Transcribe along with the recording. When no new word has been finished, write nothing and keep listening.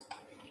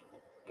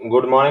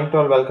Good morning to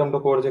all. Welcome to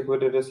Coach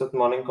Equity Research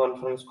Morning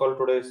Conference Call.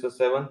 Today is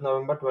 7th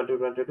November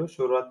 2022.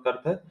 शुरुआत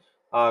करते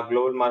हैं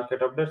global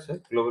market update से।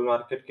 Global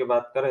market की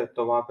बात करें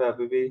तो वहां पे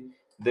अभी भी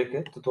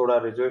देखें तो थोड़ा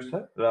रिजर्व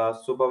है।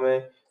 सुबह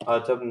में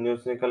जब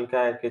न्यूज निकल के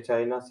आया कि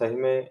चाइना सही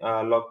में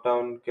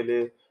लॉकडाउन के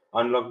लिए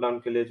अनलॉकडाउन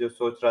के लिए जो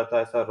सोच रहा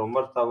था, ऐसा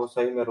रूमर था, वो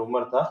सही में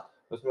रूमर था।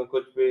 उसमें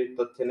कुछ भी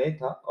तथ्य नहीं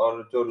था।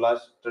 और जो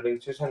लास्ट ट्रेडिंग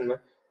सेशन में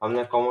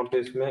हमने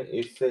कमोडिटीज में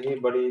इससे ही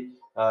बड़ी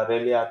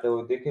रैली आते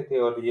हुए दिखी थी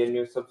और ये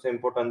न्यूज सबसे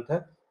इम्पोर्टेंट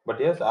है।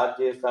 बट यस,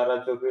 आज ये सारा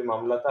जो भी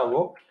मामला था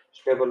वो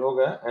स्टेबल हो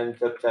गया। एंड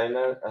जब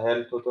चाइना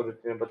हेल्थ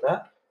अथॉरिटी ने बताया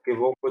कि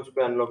वो कुछ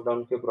भी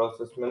अनलॉकडाउन के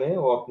प्रोसेस में नहीं है,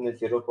 वो अपने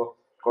जीरो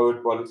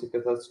कोविड पॉलिसी के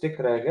साथ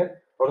स्टिक रहेंगे।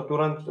 और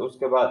तुरंत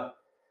उसके बाद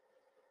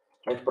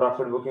एक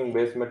प्रॉफिट बुकिंग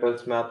बेस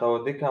मेटल्स में आता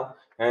हुआ दिखा।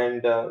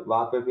 एंड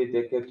वहां पे भी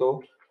देखे तो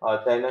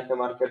चाइना के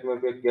मार्केट में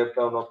भी एक गैप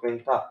डाउन ओपनिंग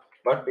था।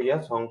 But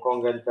yes,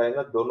 Hong Kong and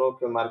China दोनों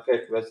के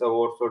मार्केट वैसे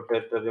ओवरसोल्ड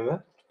टेरिटरी में।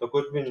 तो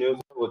कुछ भी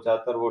न्यूज वो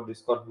ज्यादातर वो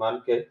डिस्काउंट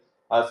मान के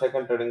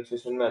सेकंड ट्रेडिंग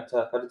सेशन में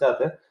अच्छा कर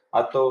जाते।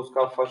 आज तो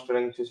उसका फर्स्ट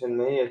ट्रेडिंग सेशन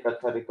में ही एक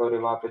अच्छा रिकवरी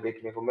वहां पे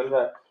देखने को मिल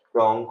रहा है।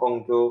 जो हांगकांग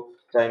जो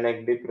चाइना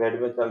एक डीप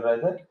रेड में चल रहे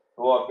थे,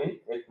 वो अभी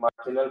एक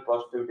मार्जिनल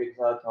पॉजिटिविटी के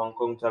साथ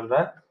हांगकांग चल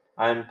रहा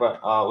है। एंड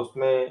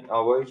उसमें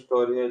वही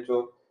स्टोरी है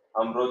जो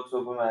हम रोज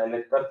सुबह में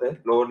हाईलाइट करते हैं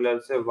लोअर लेवल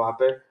से। वहां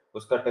पे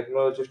उसका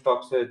टेक्नोलॉजी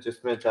स्टॉक से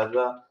जिसमें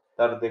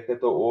ज्यादातर देखे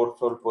तो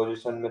ओवरसोल्ड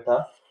पोजीशन में था,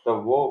 तो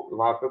वो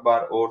वहां पे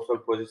बार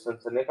ओवरसोल्ड पोजीशन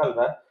से निकल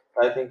रहा है।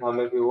 आई थिंक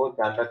हमें भी वो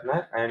ध्यान रखना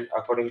है। एंड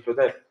अकॉर्डिंग टू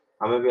दैट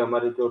हमें भी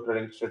हमारी जो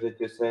ट्रेडिंग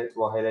स्ट्रेटेजी है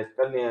वो हाईलाइट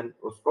करनी है,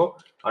 उसको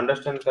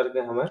अंडरस्टैंड करके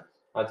हमें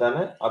जाना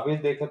है। अभी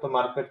देखें तो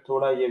मार्केट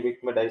थोड़ा ये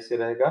वीक में डाइसी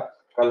रहेगा।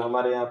 कल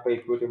हमारे यहाँ पे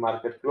इक्विटी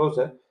मार्केट क्लोज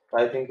है, तो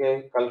आई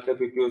थिंक कल के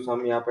भी क्यूज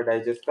हम यहाँ पे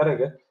डाइजेस्ट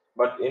करेंगे।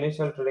 बट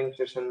इनिशियल ट्रेडिंग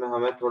सेशन में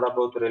हमें थोड़ा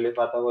बहुत रिलीफ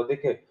आता हुआ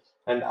दिखे।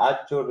 एंड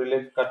आज जो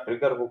रिलीफ का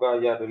ट्रिगर होगा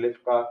या रिलीफ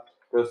का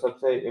जो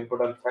सबसे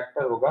इम्पोर्टेंट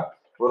फैक्टर होगा,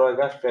 वो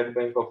रहेगा state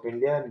bank of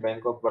India and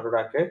bank of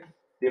Baroda के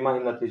तिमाही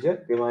नतीजे।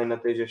 तिमाही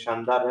नतीजे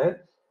शानदार है।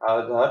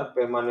 आज हर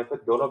पैमाने पे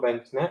दोनों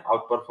बैंक्स ने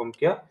आउट परफॉर्म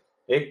किया।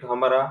 एक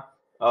हमारा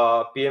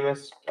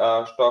पीएमएस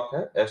स्टॉक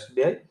है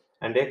एसबीआई,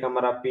 एंड एक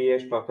हमारा पीए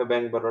स्टॉक है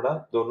बैंक बड़ौदा।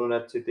 दोनों ने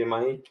अच्छी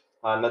तिमाही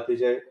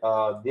नतीजे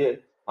दिए।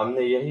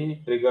 हमने यही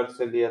ट्रिगर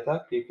से लिया था,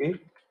 क्योंकि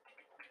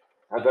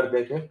अगर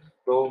देखें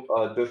तो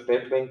जो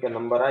स्टेट बैंक के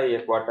नंबर आए ये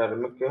क्वार्टर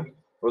में के,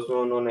 उसमें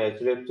उन्होंने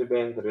एचडीएफसी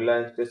बैंक,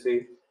 रिलायंस जैसी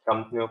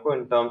कंपनियों को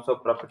in terms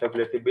of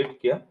profitability beat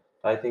किया।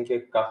 आई थिंक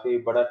एक काफी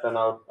बड़ा turn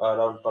out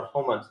around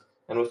performance.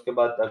 And उसके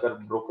बाद अगर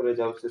ब्रोकरेज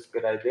हाउसेस की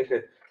राय देखे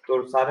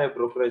तो सारे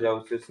ब्रोकरेज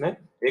हाउसेस ने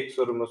एक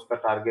शुरू में उसका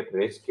टारगेट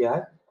रेस किया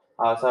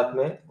है। साथ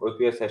में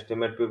ओपीएस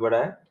एस्टिमेट भी बढ़ा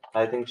है।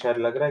 आई थिंक शायद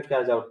लग रहा है कि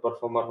आज आउट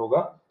परफॉर्मर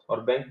होगा।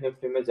 और बैंक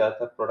निफ्टी में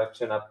ज्यादातर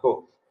प्रोडक्शन आपको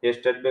ये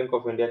स्टेट बैंक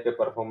ऑफ इंडिया के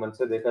परफॉर्मेंस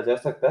से देखा जा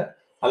सकता है।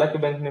 हालांकि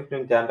बैंक निफ्टी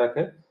में ध्यान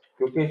रखें,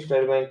 क्योंकि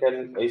स्टेट बैंक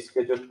एंड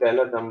इसके जो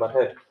टेलर नंबर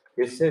है,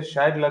 इससे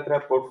शायद लग रहा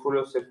है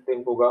पोर्टफोलियो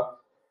शिफ्टिंग होगा।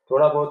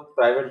 थोड़ा बहुत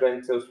प्राइवेट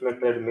बैंक से उसमें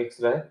ट्रेड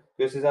मिक्स रहे,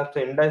 तो इस हिसाब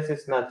से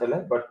इंडाइसिस ना चले,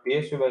 बट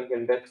पीएसयू बैंक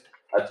इंडेक्स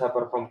अच्छा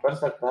परफॉर्म कर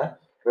सकता है।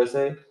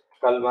 वैसे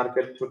कल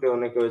मार्केट छुट्टी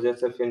होने की वजह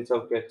से फिनसर्व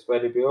की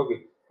एक्सपायरी भी होगी।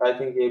 आई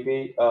थिंक ये भी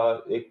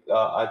एक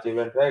आज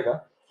इवेंट रहेगा।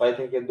 आई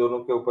थिंक ये दोनों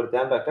के ऊपर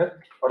ध्यान रखें।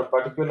 और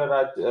पर्टिकुलर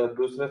आज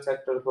दूसरे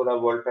सेक्टर थोड़ा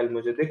वोलेटाइल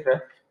मुझे दिख रहा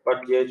है,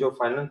 बट ये जो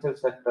फाइनेंशियल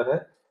सेक्टर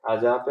है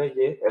जहाँ पे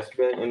ये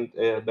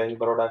एसबीआई बैंक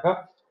बड़ौदा का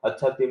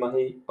अच्छा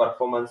तिमाही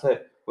परफॉर्मेंस है,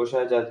 वो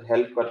शायद आज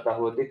हेल्प करता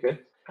हुआ दिखे।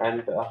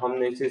 एंड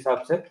हमने इस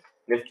हिसाब से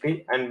निफ्टी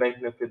एंड बैंक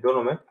निफ्टी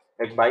दोनों में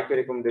एक बाय की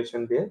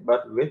रिकमेंडेशन दी है,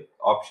 बट विद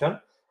ऑप्शन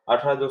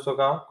 18200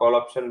 का कॉल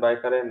ऑप्शन बाय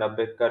करें,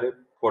 90 का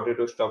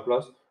 42 स्टॉप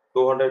लॉस,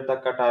 200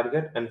 तक का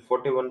टारगेट एंड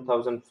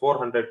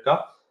 41,400 का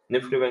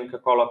निफ्टी बैंक का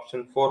कॉल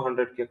ऑप्शन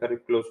 400 के करीब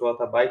क्लोज हुआ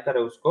था, बाय करे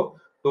उसको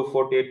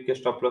 248 के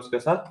स्टॉप लॉस के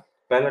साथ।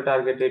 पहला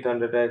टारगेट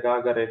 800 रहेगा।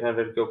 अगर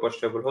 800 के ऊपर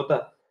स्टेबल होता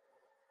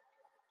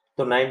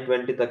तो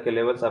 920 तक के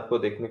लेवल्स आपको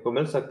देखने को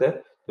मिल सकते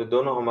हैं। तो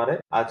दोनों हमारे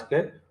आज के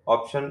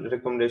ऑप्शन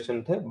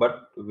रिकमेंडेशन थे, but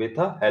with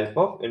help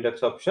of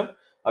index option.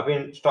 अभी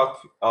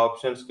स्टॉक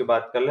ऑप्शंस की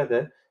बात कर लेते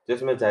हैं,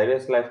 जिसमें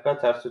जाइडस लाइफ का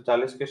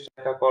 440 के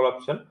स्ट्राइक का कॉल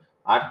ऑप्शन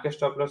 8 के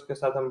स्टॉप लॉस के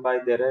साथ हम बाय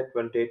दे रहे हैं,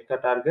 28 का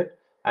टारगेट।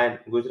 एंड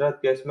गुजरात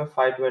गैस में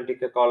 520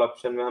 के कॉल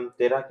ऑप्शन में हम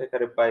 13 के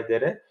करीब बाय दे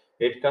रहे हैं,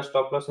 8 का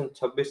स्टॉप लॉस एंड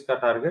 26 का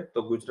टारगेट।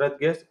 तो Gujarat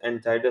gas and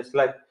Zydus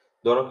life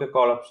दोनों के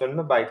कॉल ऑप्शन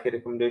में बाय की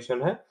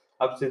रिकमेंडेशन है।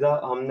 अब सीधा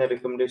हमने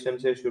रिकमेंडेशन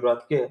से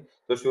शुरुआत की है,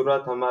 तो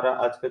शुरुआत हमारा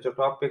आज का जो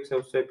टॉप पिक्स है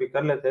उससे भी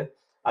कर लेते हैं।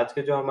 आज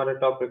के जो हमारे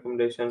टॉप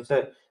रिकमेंडेशन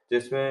है,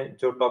 जिसमें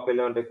जो टॉप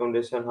 11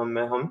 रिकमेंडेशन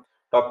हम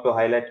टॉप टू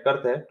हाईलाइट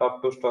करते हैं। टॉप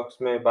टू स्टॉक्स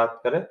में बात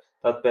करें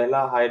तो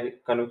पहला हाई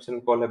कन्विक्शन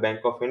कॉल है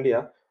बैंक ऑफ इंडिया,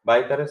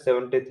 बाय करें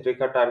 73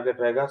 का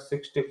टारगेट रहेगा,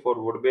 64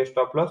 वुड बी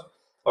स्टॉप लॉस।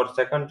 और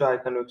सेकंड जो हाई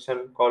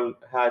कन्विक्शन कॉल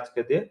है आज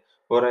के लिए,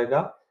 वो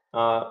रहेगा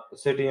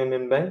city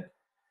union bank.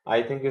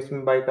 I think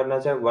इसमें बाय करना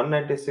चाहिए,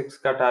 196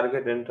 का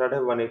टारगेट इंट्राडे,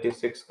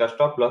 186 का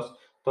स्टॉप लॉस।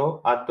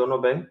 तो आज दोनों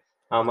बैंक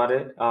हमारे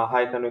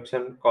हाई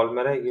कन्विक्शन कॉल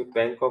में रहेगी,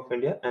 bank of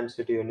India and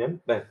city union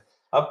bank.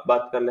 अब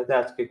बात कर लेते हैं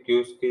आज के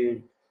क्यूज की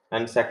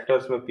एंड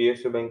सेक्टर्स में।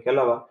 पीएसयू बैंक के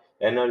अलावा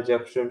energy,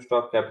 upstream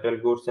stock, capital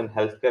goods and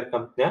health care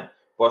कंपनियां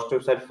पॉजिटिव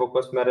साइड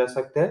फोकस में रह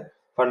सकते हैं।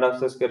 फंड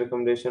हाउसेस के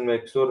रिकमेंडेशन में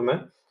एक सुर में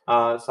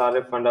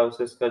सारे फंड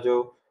हाउसेस का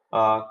जो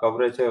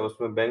कवरेज है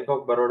उसमें bank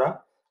of Baroda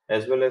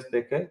as well as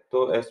देखे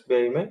तो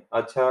एसबीआई में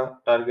अच्छा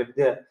टारगेट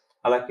दिया है।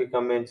 हालांकि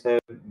कमेंट्स है,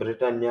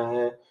 ब्रिटानिया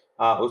है,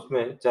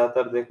 उसमें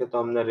ज्यादातर देखे तो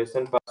हमने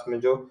रिसेंट पास्ट में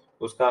जो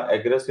उसका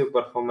एग्रेसिव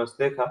परफॉर्मेंस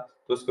देखा,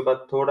 तो उसके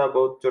बाद थोड़ा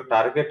बहुत जो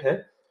टारगेट है,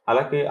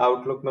 हालांकि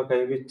आउटलुक में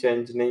कहीं भी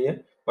चेंज नहीं है,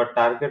 पर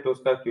टारगेट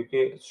उसका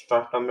क्योंकि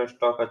शॉर्ट टर्म में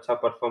स्टॉक अच्छा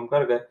परफॉर्म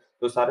कर गए,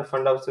 तो सारे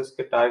फंड हाउसेस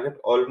के टारगेट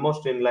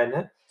ऑलमोस्ट इन लाइन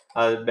है।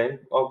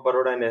 Bank of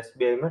Baroda and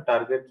SBI में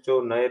टारगेट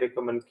जो नए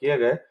रिकमेंड किए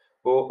गए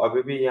वो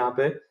अभी भी यहाँ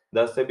पे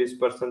 10 से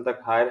 20% तक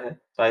हायर है,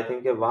 तो आई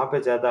थिंक वहां पे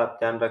ज्यादा आप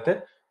ध्यान रखें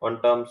on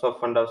terms of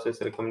fund houses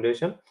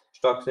recommendation.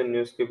 Stocks and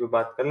news की भी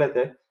बात कर लेते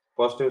हैं।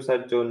 पॉजिटिव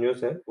साइड जो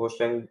न्यूज है वो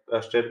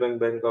state bank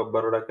bank of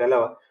Baroda के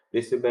अलावा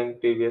डीसी बैंक,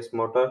 टीवीएस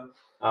मोटर,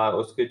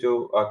 उसकी जो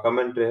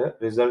कमेंट्री है,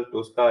 रिजल्ट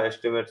उसका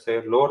एस्टिमेट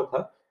से लोअर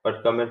था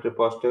बट कमेंट्री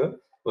पॉजिटिव है।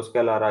 उसके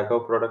अलावा राघव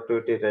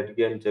प्रोडक्टिविटी,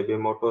 रेडगेन, जेबी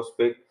Motors,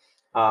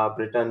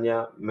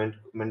 Britannia,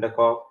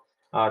 मिंडाकॉप,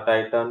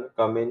 Titan,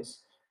 Cummins,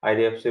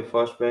 IDFC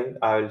first bank,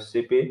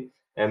 आईएलसीपी,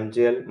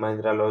 MGL,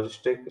 Mahindra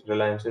logistic,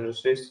 Reliance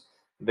industries,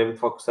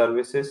 DreamFolks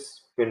services,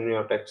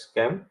 Fineotex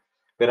cam,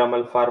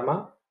 Piramal pharma,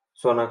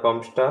 सोना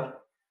कॉमस्टार,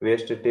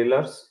 वेस्ट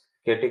डीलर्स,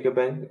 केटीके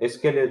बैंक।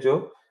 इसके लिए जो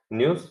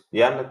न्यूज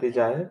या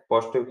नतीजा है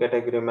पॉजिटिव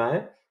कैटेगरी में है।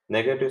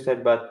 नेगेटिव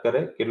साइड बात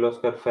करें,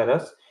 Kirloskar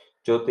Ferrous,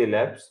 Jyoti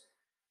labs,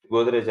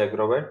 Godrej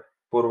Agrovet,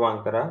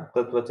 Puravankara,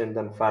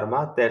 Tatva Chintan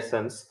pharma,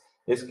 Tarsons,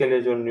 इसके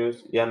लिए जो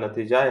न्यूज या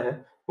नतीजा है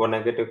वो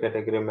नेगेटिव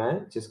कैटेगरी में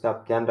है, जिसका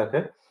आप ध्यान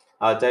रखें।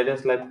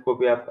 जाइडस लाइफ को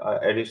भी आप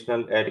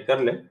एडिशनल ऐड कर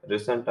ले।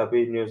 रिसेंट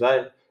अभी न्यूज आए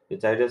कि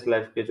जाइडस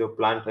लाइफ के जो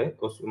प्लांट है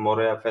उस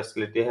मोरिया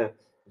फैसिलिटी है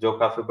जो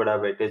काफी बड़ा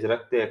वेटेज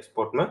रखते हैं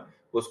एक्सपोर्ट में,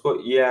 उसको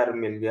ईआर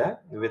मिल गया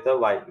है with a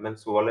Y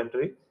means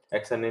voluntary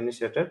action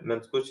initiated,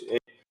 means कुछ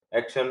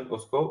एक्शन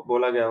उसको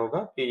बोला गया होगा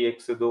कि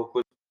एक से दो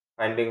कुछ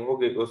फाइंडिंग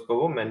होगी उसको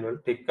वो मैनुअल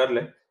ठीक कर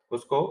ले।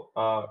 उसको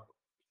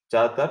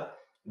ज्यादातर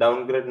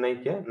डाउनग्रेड नहीं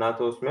किया, ना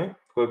तो उसमें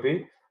कोई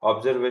भी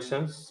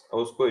ऑब्जर्वेशंस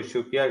उसको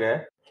इश्यू किया गया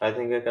है। आई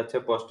थिंक एक अच्छे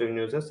पॉजिटिव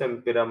न्यूज है। सेम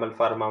पिरामल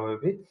फार्मा में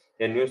भी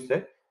ये न्यूज थे।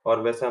 और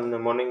वैसे हमने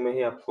मॉर्निंग में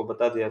ही आपको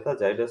बता दिया था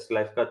जाइडस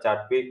लाइफ का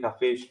चार्ट भी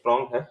काफी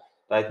स्ट्रॉन्ग है,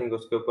 तो आई थिंक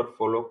उसके ऊपर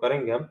फॉलो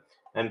करेंगे हम।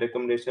 एंड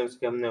रिकमेंडेशंस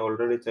की हमने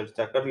ऑलरेडी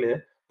चर्चा कर ली है,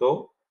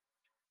 तो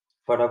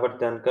फटाफट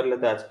ध्यान कर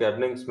लेते हैं आज के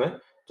अर्निंग्स में।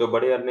 जो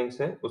बड़ी अर्निंग्स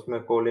है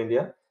उसमें कोल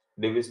इंडिया,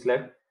 डिवी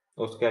स्लैब,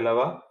 उसके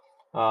अलावा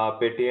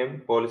पेटीएम,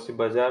 पॉलिसी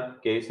बाजार,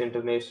 केस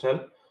इंटरनेशनल,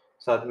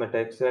 साथ में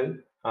टेक्सटाइल,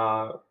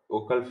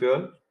 ओकल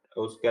फ्यूल,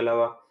 उसके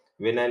अलावा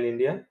vinyl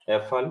India,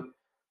 FL,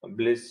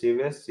 bliss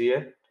सीवेस,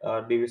 CEAT,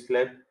 DV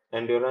slab,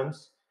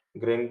 endurance,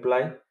 green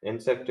ply,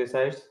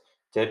 insecticides,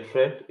 jet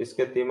freight,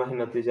 इसके तिमाही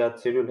नतीजात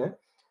शेड्यूल है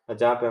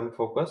जहाँ पे हम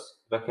फोकस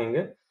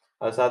रखेंगे।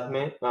 साथ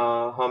में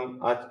हम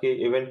आज के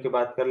इवेंट की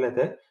बात कर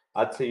लेते हैं।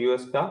 आज से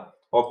यूएस का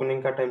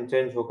ओपनिंग का टाइम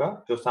चेंज होगा।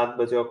 जो 7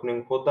 बजे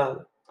ओपनिंग होता है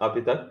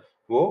अभी तक,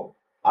 वो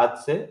आज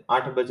से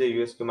 8 बजे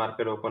यूएस के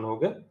मार्केट ओपन हो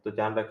गए, तो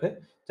ध्यान रखें।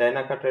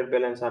 चाइना का ट्रेड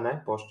बैलेंस आना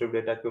है, पॉजिटिव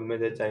डेटा की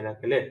उम्मीद है चाइना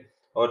के लिए।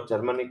 और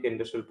जर्मनी के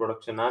इंडस्ट्रियल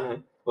प्रोडक्शन आना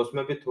है,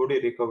 उसमें भी थोड़ी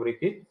रिकवरी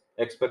की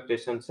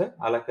एक्सपेक्टेशन है,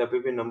 हालांकि अभी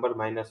भी नंबर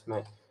माइनस में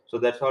है। So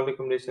that's all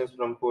recommendations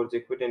from Core's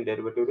Equity and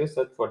Derivative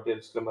Research. For the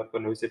disclaimer,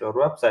 can visit our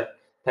website.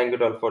 Thank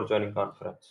you all for joining conference.